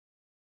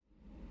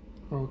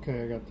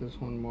Okay, I got this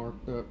one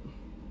marked up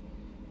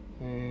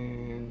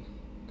and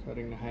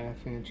cutting a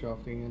 1/2 inch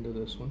off the end of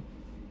this one.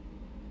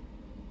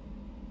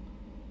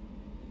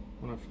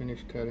 When I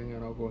finish cutting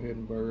it, I'll go ahead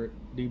and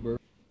deburr.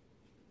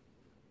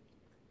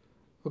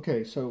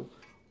 Okay, so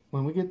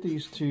when we get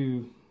these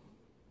two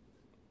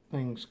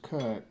things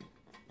cut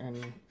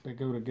and they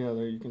go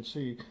together, you can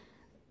see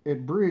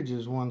it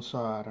bridges one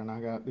side, and I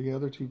got the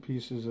other two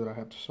pieces that I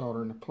have to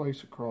solder into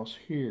place across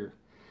here.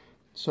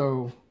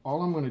 So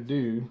all I'm going to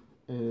do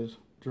is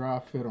dry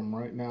fit them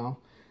right now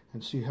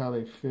and see how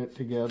they fit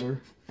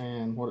together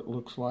and what it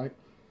looks like.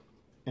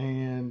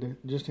 And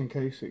just in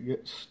case it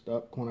gets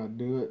stuck when I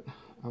do it,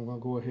 I'm going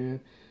to go ahead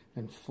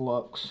and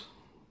flux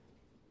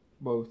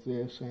both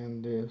this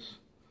and this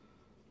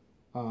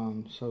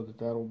so that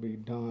that'll be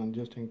done,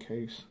 just in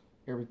case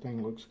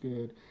everything looks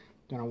good.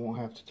 Then I won't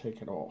have to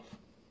take it off.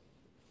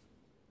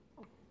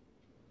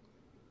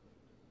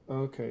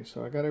 Okay,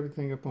 so I got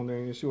everything up on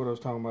there. You see what I was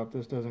talking about.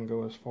 This doesn't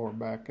go as far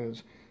back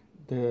as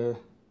the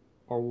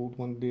old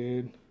one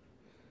did.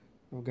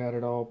 I've got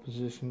it all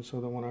positioned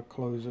so that when I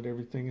close it,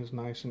 everything is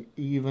nice and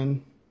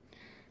even.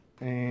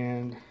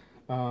 And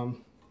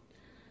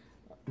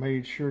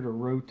made sure to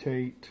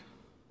rotate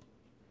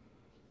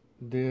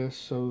this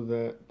so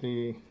that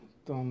the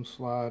thumb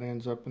slide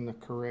ends up in the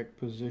correct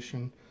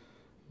position.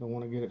 Don't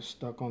want to get it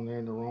stuck on there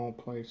in the wrong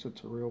place.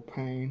 It's a real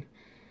pain.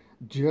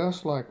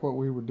 Just like what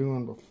we were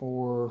doing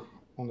before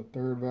on the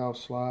third valve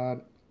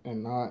slide,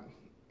 and not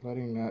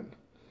letting that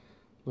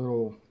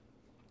little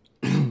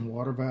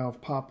water valve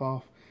pop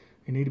off.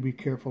 You need to be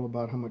careful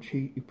about how much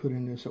heat you put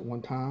in this at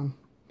one time.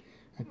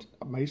 And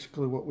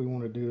basically what we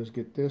want to do is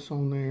get this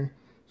on there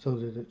so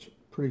that it's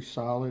pretty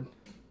solid,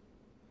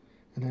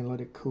 and then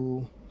let it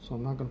cool. So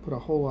I'm not going to put a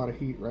whole lot of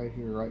heat right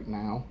here right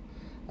now.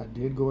 I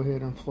did go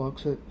ahead and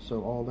flux it,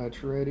 so all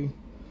that's ready.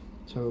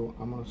 So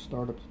I'm going to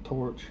start up the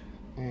torch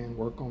and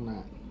work on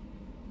that.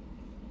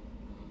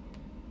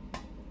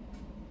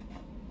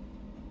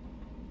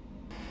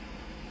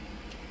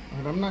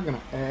 Alright, I'm not going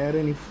to add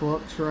any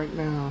flux right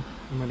now.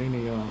 I'm at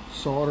any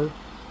solder.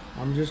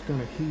 I'm just going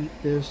to heat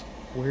this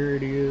where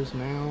it is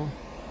now.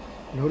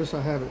 Notice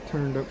I have it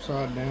turned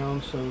upside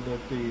down so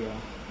that the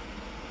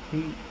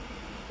heat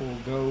will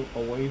go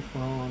away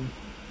from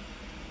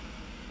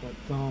that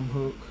thumb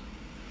hook.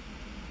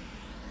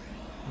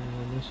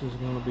 And this is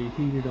going to be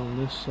heated on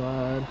this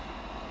side.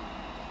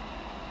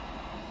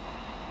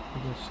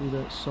 You can see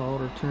that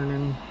solder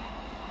turning.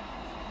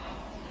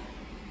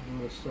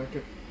 Give it a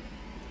second.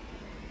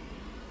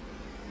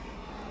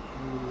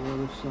 Go to the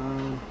other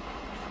side.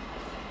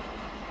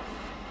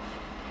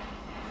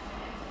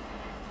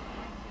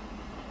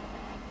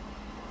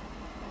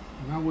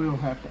 And I will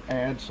have to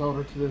add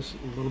solder to this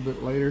a little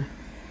bit later.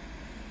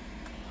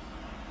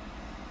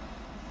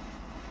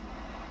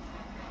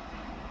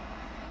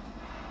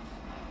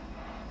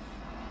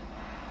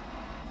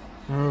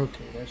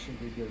 Okay, that should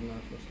be good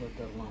enough. Let's let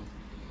that alone.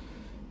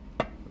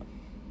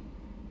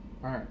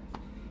 Alright,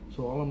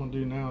 so all I'm going to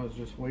do now is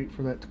just wait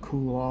for that to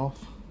cool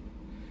off,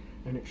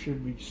 and it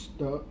should be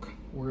stuck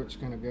where it's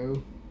going to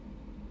go.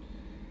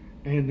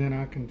 And then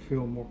I can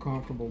feel more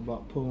comfortable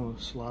about pulling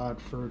the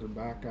slide further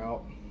back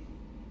out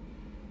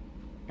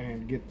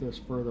and get this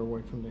further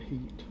away from the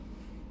heat.